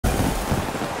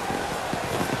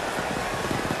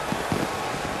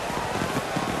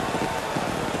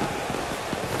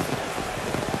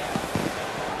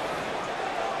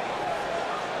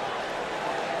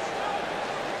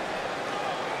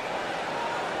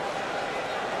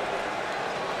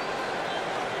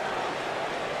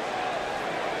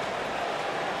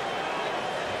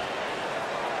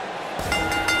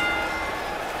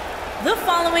The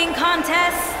following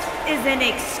contest is an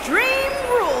Extreme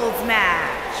Rules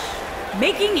match.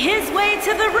 Making his way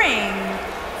to the ring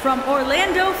from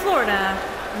Orlando, Florida,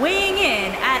 weighing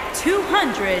in at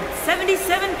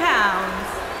 277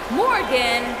 pounds,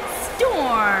 Morgan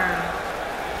Storm.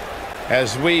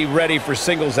 As we ready for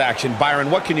singles action,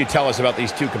 Byron, what can you tell us about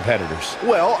these two competitors?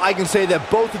 Well, I can say that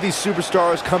both of these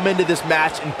superstars come into this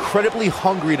match incredibly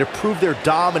hungry to prove their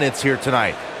dominance here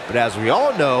tonight. But as we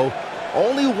all know,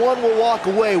 only one will walk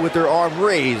away with their arm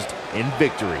raised in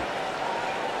victory.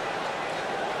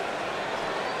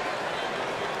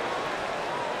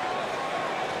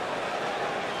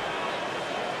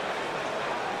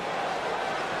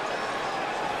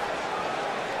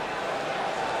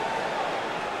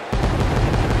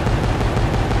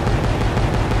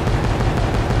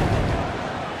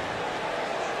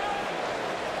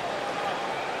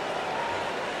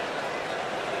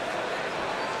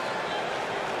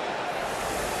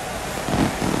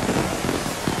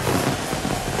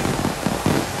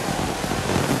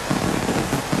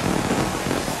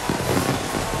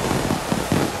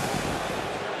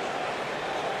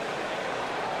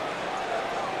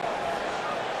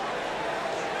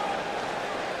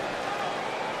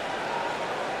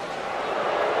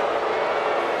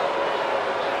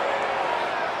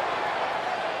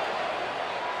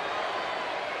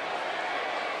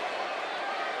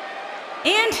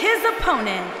 And his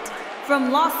opponent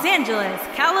from Los Angeles,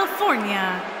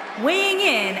 California, weighing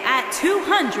in at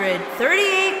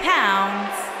 238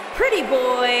 pounds, pretty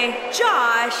boy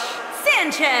Josh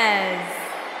Sanchez.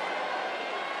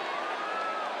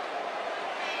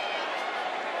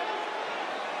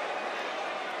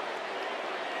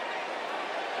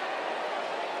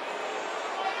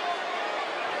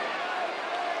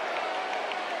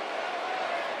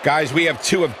 Guys, we have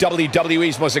two of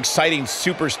WWE's most exciting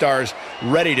superstars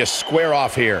ready to square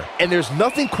off here. And there's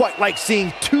nothing quite like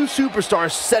seeing two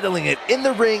superstars settling it in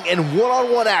the ring in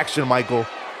one-on-one action, Michael.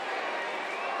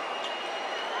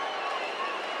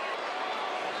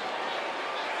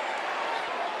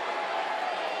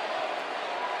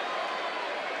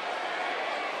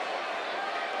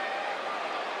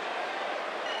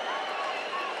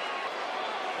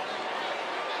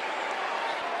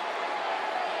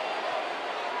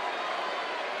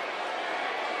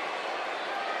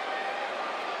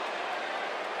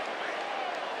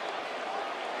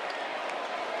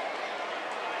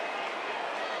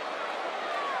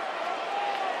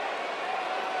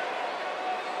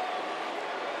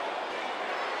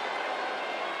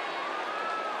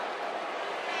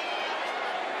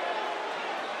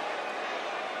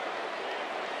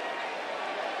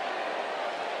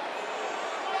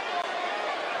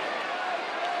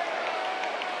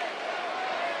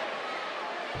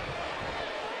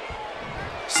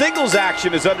 Singles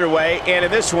action is underway, and in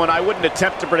this one, I wouldn't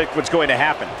attempt to predict what's going to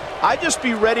happen. I'd just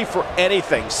be ready for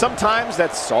anything. Sometimes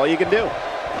that's all you can do.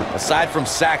 Aside from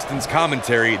Saxton's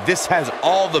commentary, this has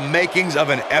all the makings of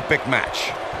an epic match.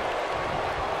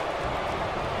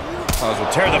 Might as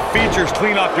well tear the features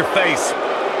clean off your face.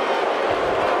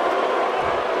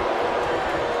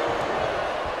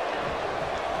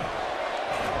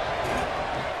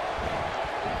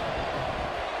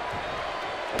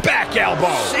 Back elbow.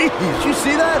 Jeez, you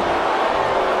see that?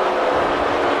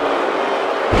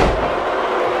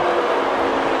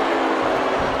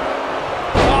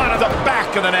 On to the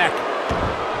back of the neck.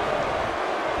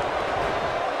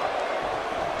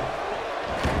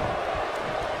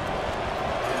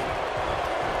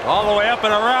 All the way up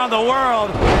and around the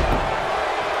world.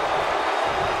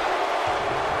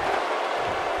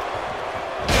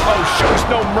 Oh, shows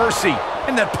no mercy.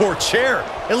 And that poor chair.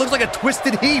 It looks like a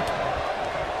twisted heap.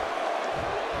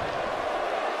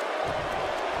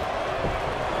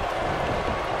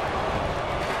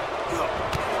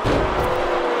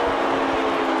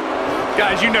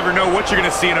 Guys, you never know what you're going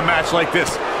to see in a match like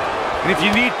this. And if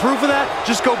you need proof of that,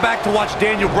 just go back to watch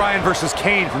Daniel Bryan versus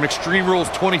Kane from Extreme Rules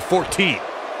 2014.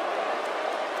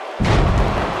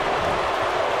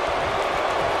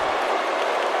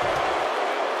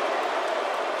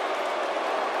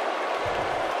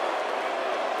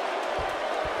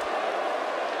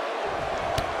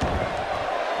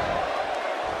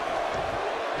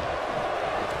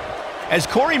 As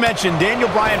Corey mentioned, Daniel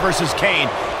Bryan versus Kane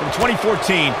from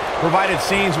 2014 provided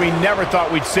scenes we never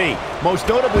thought we'd see. Most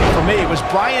notably for me was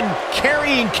Bryan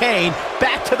carrying Kane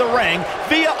back to the ring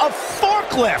via a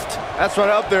forklift. That's right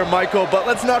up there, Michael, but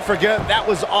let's not forget that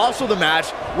was also the match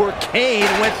where Kane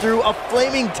went through a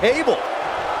flaming table.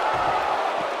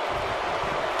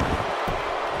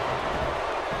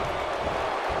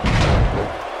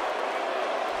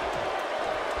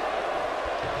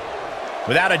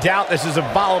 Without a doubt, this is a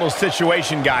volatile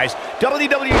situation, guys.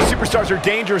 WWE superstars are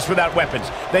dangerous without weapons.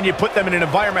 Then you put them in an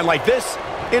environment like this,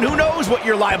 and who knows what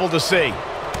you're liable to see.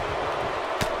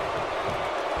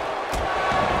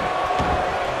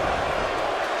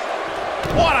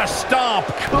 What a stomp.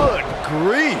 Good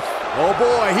grief. Oh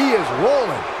boy, he is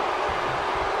rolling.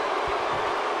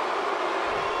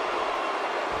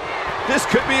 This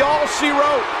could be all she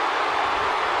wrote.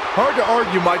 Hard to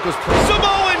argue Michael's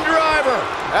Samoan driver.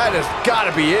 That has got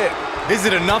to be it. Is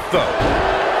it enough, though?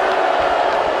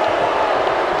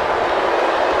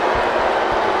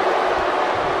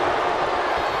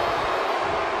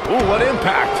 Ooh, what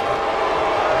impact.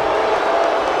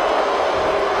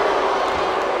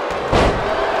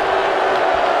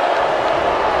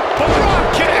 A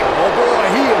drop kick. Oh boy,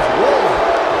 he is rolling.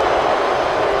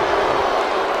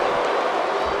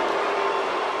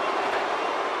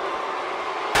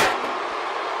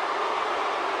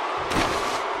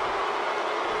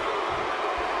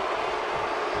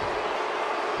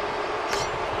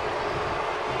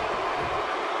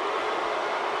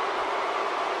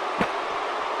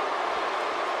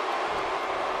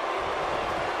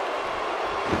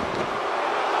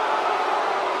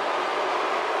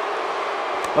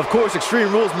 Of course,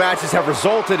 Extreme Rules matches have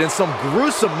resulted in some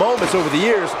gruesome moments over the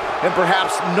years, and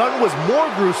perhaps none was more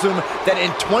gruesome than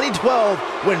in 2012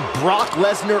 when Brock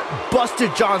Lesnar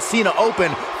busted John Cena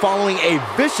open following a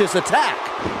vicious attack.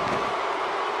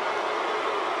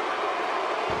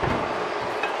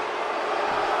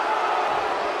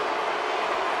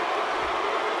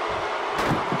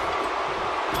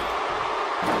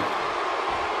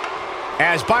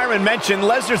 As Byron mentioned,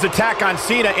 Lesnar's attack on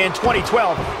Cena in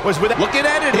 2012 was with... Looking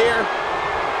at it here.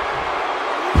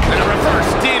 And a reverse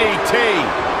DDT.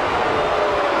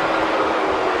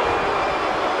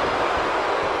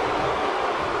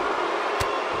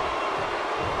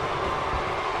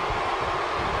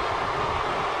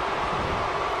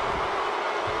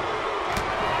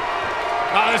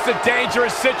 Oh, this is a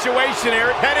dangerous situation,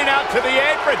 Eric. Heading out to the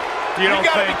apron. You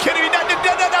gotta be kidding me. Not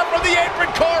from the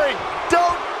apron, Corey.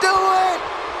 Don't do it!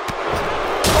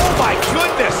 Oh, my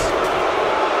goodness.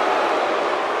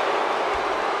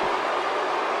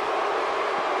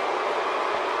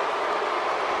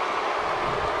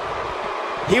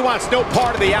 He wants no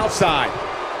part of the outside.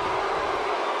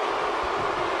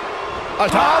 A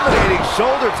dominating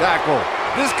shoulder tackle.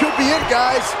 This could be it,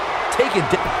 guys. Taken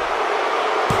down.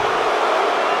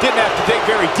 Didn't have to dig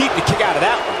very deep to kick out of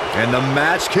that one. And the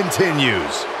match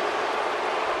continues.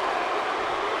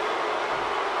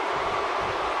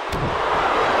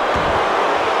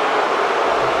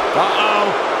 Uh-oh.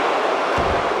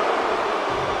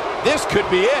 This could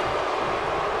be it.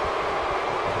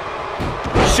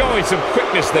 Showing some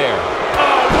quickness there.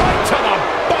 Oh, right to the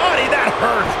body. That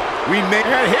hurt.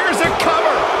 And here's a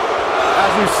cover.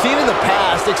 As we've seen in the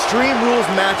past, Extreme Rules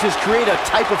matches create a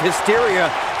type of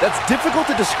hysteria that's difficult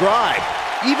to describe,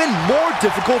 even more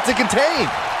difficult to contain.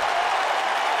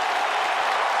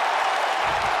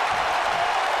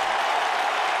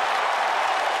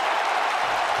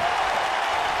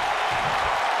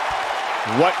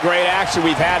 What great action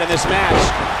we've had in this match.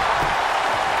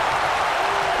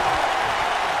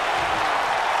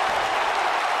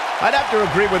 I'd have to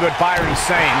agree with what Byron's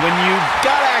saying. When you've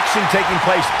got action taking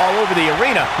place all over the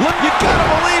arena, look, you gotta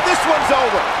believe this one's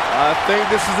over. I think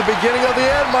this is the beginning of the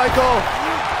end, Michael.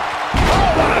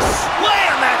 Oh, what a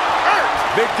slam! That hurt!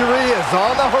 Victory is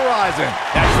on the horizon.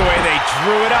 That's the way they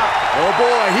drew it up. Oh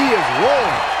boy, he is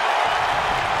rolling.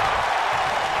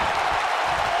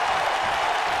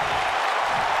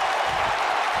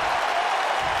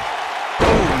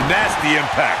 Nasty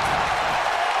impact.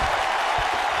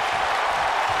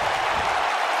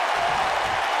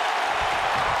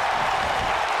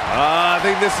 I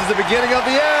think this is the beginning of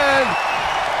the end.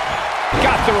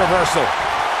 Got the reversal.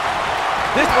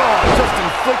 This just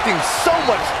inflicting so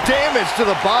much damage to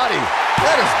the body.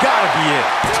 That has got to be it.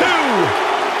 2.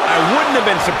 I wouldn't have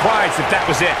been surprised if that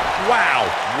was it. Wow.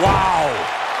 Wow.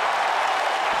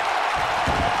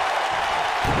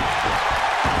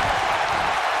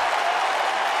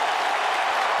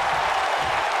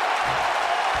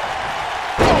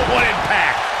 Oh, what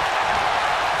impact.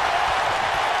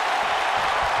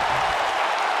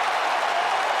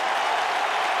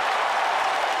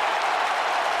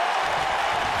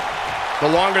 The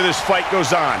longer this fight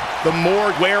goes on, the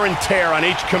more wear and tear on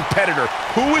each competitor.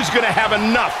 Who is going to have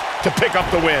enough to pick up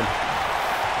the win?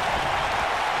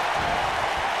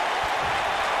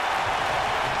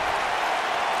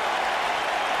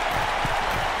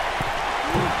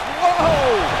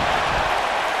 Whoa!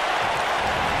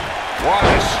 What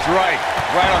a strike.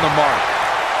 Right on the mark.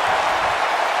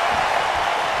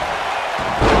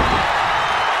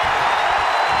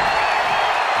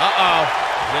 Uh-oh.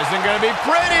 This isn't going to be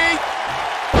pretty.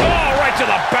 Oh, right to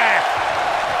the back.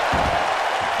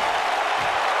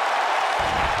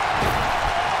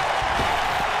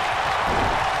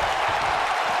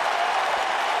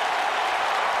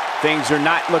 Things are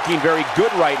not looking very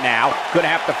good right now. Gonna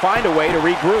have to find a way to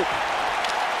regroup.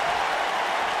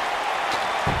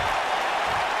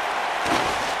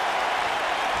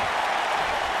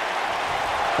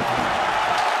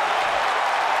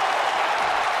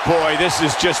 Boy, this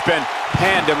has just been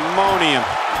pandemonium.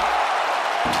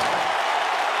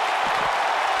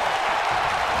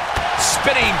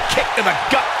 Spinning kick to the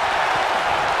gut.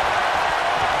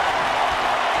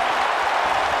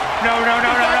 No.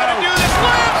 Do this.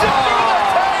 Slams it through the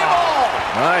table.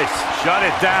 Nice. Shut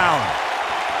it down.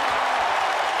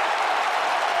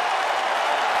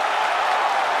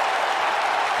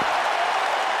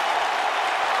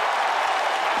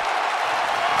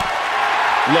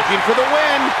 Looking for the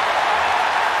win.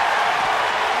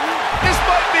 This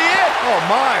might be it. Oh,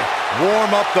 my.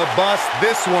 Warm up the bus.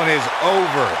 This one is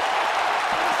over.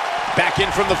 Back in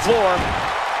from the floor.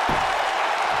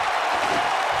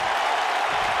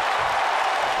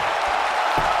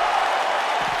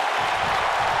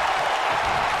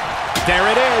 There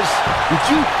it is. Did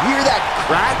you hear that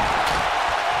crack?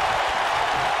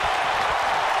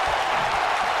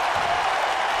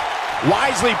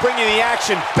 Wisely bringing the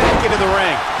action back into the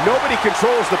ring. Nobody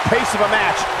controls the pace of a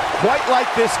match quite like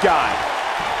this guy.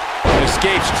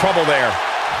 Escapes trouble there.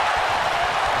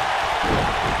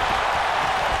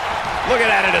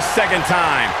 Looking at it a second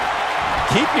time.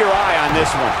 Keep your eye on this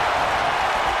one.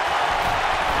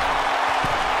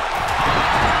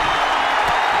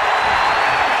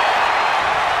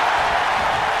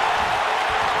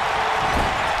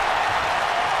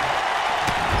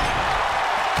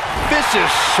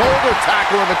 Vicious shoulder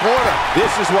tackle in the corner.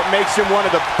 This is what makes him one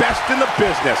of the best in the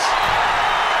business.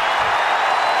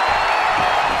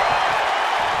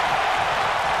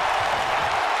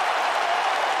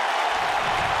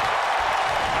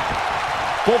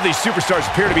 Both of these superstars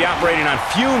appear to be operating on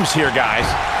fumes here, guys.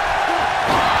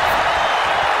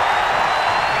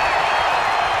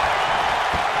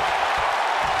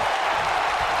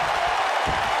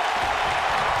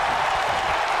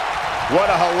 What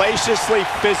a hellaciously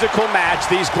physical match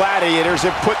these gladiators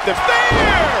have put the...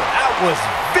 There! That was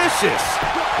vicious.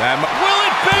 Will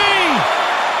it be?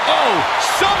 Oh,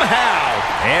 somehow.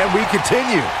 And we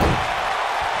continue.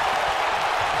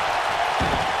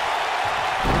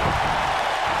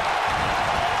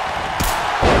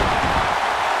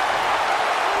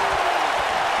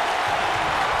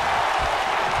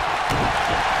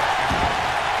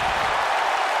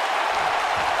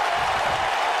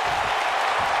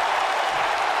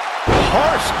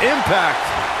 Harsh impact.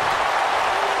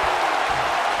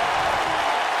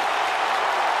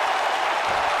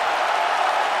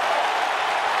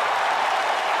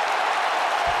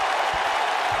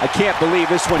 I can't believe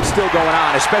this one's still going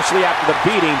on, especially after the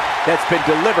beating that's been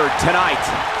delivered tonight.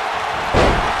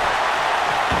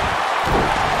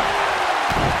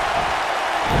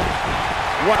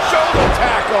 What shoulder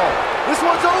tackle. This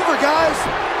one's over, guys.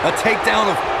 A takedown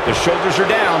of... The shoulders are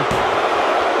down.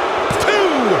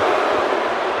 2,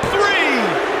 3.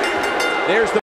 There's the